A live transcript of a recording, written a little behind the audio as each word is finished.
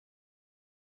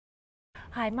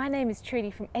Hi, my name is Trudi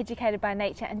from Educated by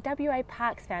Nature, and WA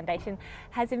Parks Foundation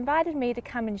has invited me to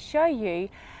come and show you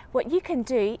what you can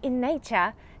do in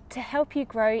nature to help you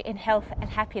grow in health and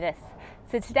happiness.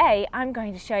 So today I'm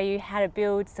going to show you how to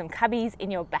build some cubbies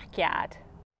in your backyard.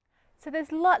 So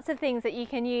there's lots of things that you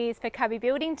can use for cubby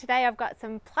building. Today I've got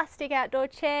some plastic outdoor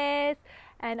chairs,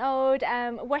 an old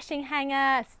washing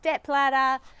hanger, a step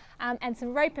ladder, and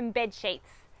some rope and bed sheets.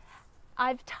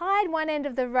 I've tied one end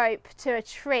of the rope to a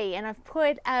tree and I've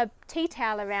put a tea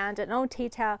towel around it, an old tea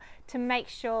towel, to make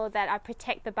sure that I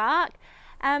protect the bark.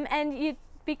 And it'd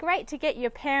be great to get your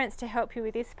parents to help you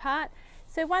with this part.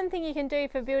 So one thing you can do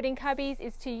for building cubbies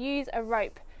is to use a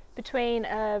rope between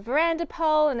a veranda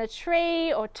pole and a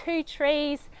tree or two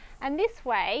trees, and this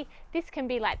way this can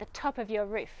be like the top of your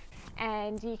roof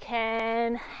and you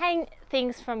can hang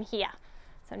things from here.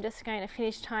 So I'm just going to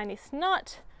finish tying this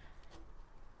knot.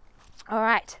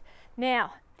 Alright,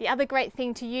 now the other great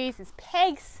thing to use is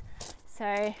pegs.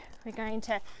 So we're going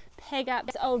to peg up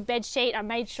this old bed sheet. I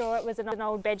made sure it was an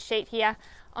old bed sheet here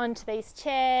onto these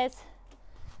chairs.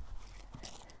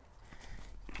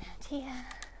 And here.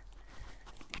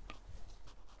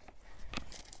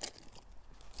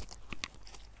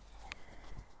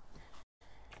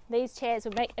 These chairs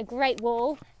will make a great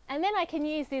wall, and then I can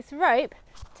use this rope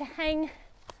to hang,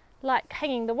 like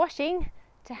hanging the washing,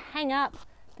 to hang up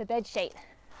the bed sheet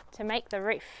to make the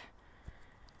roof.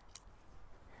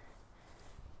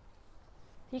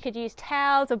 You could use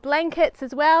towels or blankets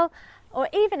as well, or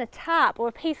even a tarp or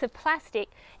a piece of plastic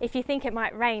if you think it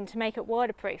might rain, to make it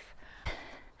waterproof.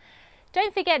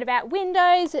 Don't forget about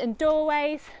windows and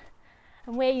doorways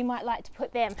and where you might like to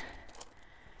put them.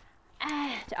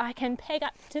 And I can peg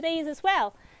up to these as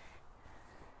well.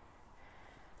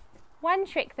 One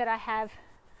trick that I have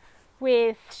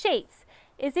with sheets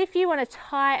is, if you want to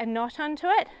tie a knot onto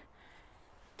it,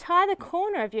 tie the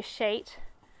corner of your sheet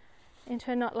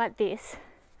into a knot like this,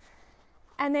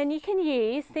 and then you can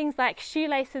use things like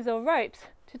shoelaces or ropes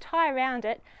to tie around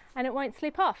it and it won't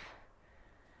slip off.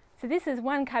 So this is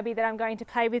one cubby that I'm going to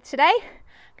play with today.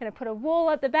 I'm going to put a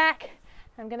wall at the back.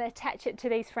 I'm going to attach it to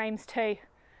these frames too.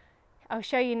 I'll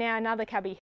show you now another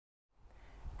cubby.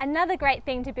 Another great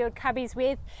thing to build cubbies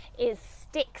with is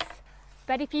sticks.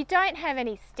 But if you don't have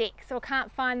any sticks or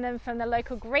can't find them from the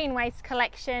local green waste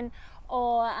collection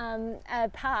or a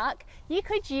park, you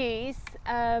could use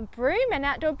a broom, an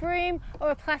outdoor broom, or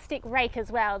a plastic rake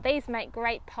as well. These make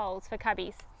great poles for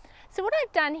cubbies. So what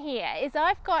I've done here is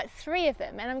I've got 3 of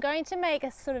them, and I'm going to make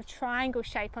a sort of triangle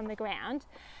shape on the ground,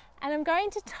 and I'm going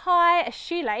to tie a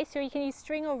shoelace, or you can use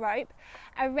string or rope,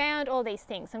 around all these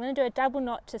things. I'm going to do a double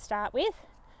knot to start with,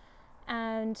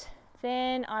 and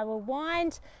then I will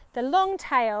wind the long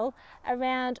tail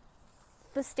around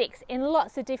the sticks in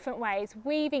lots of different ways,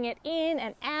 weaving it in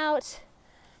and out,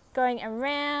 going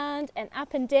around and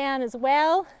up and down as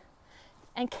well,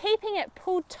 and keeping it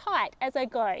pulled tight as I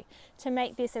go to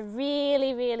make this a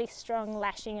really, really strong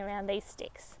lashing around these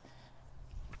sticks.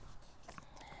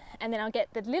 And then I'll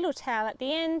get the little tail at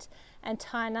the end and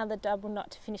tie another double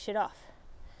knot to finish it off.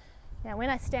 Now when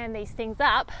I stand these things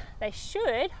up, they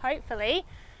should hopefully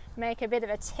make a bit of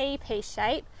a T-piece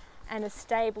shape and a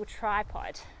stable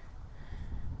tripod.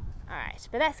 Alright,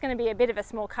 but that's going to be a bit of a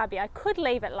small cubby. I could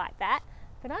leave it like that,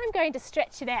 but I'm going to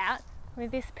stretch it out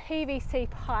with this PVC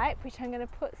pipe, which I'm going to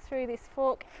put through this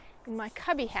fork in my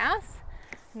cubby house.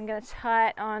 I'm going to tie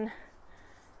it on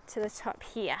to the top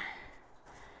here.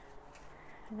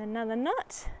 And another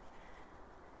knot.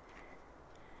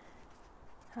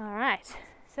 Alright,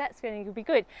 so that's going to be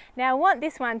good. Now I want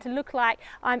this one to look like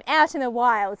I'm out in the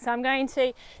wild, so I'm going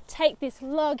to take this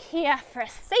log here for a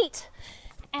seat,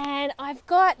 and I've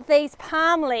got these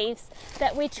palm leaves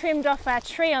that we trimmed off our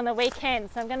tree on the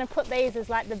weekend, so I'm going to put these as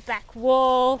like the back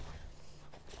wall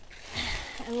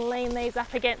and lean these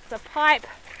up against the pipe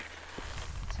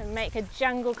to make a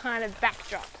jungle kind of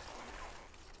backdrop.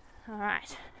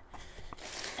 Alright,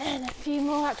 and a few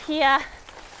more up here.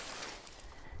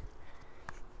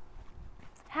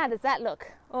 How does that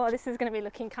look? Oh, this is going to be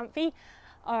looking comfy.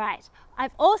 Alright,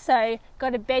 I've also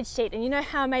got a bed sheet, and you know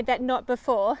how I made that knot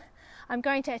before? I'm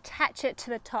going to attach it to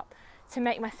the top to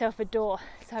make myself a door.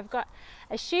 So I've got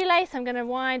a shoelace. I'm going to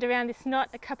wind around this knot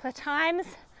a couple of times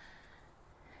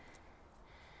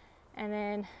and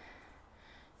then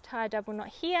tie a double knot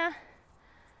here,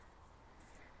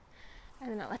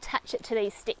 and then I'll attach it to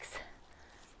these sticks.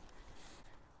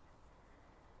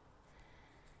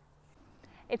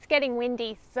 It's getting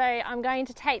windy, so I'm going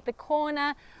to take the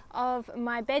corner of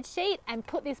my bed sheet and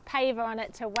put this paver on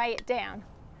it to weigh it down.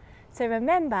 So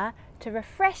remember to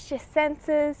refresh your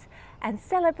senses and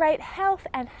celebrate health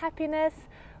and happiness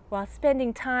while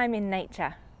spending time in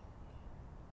nature.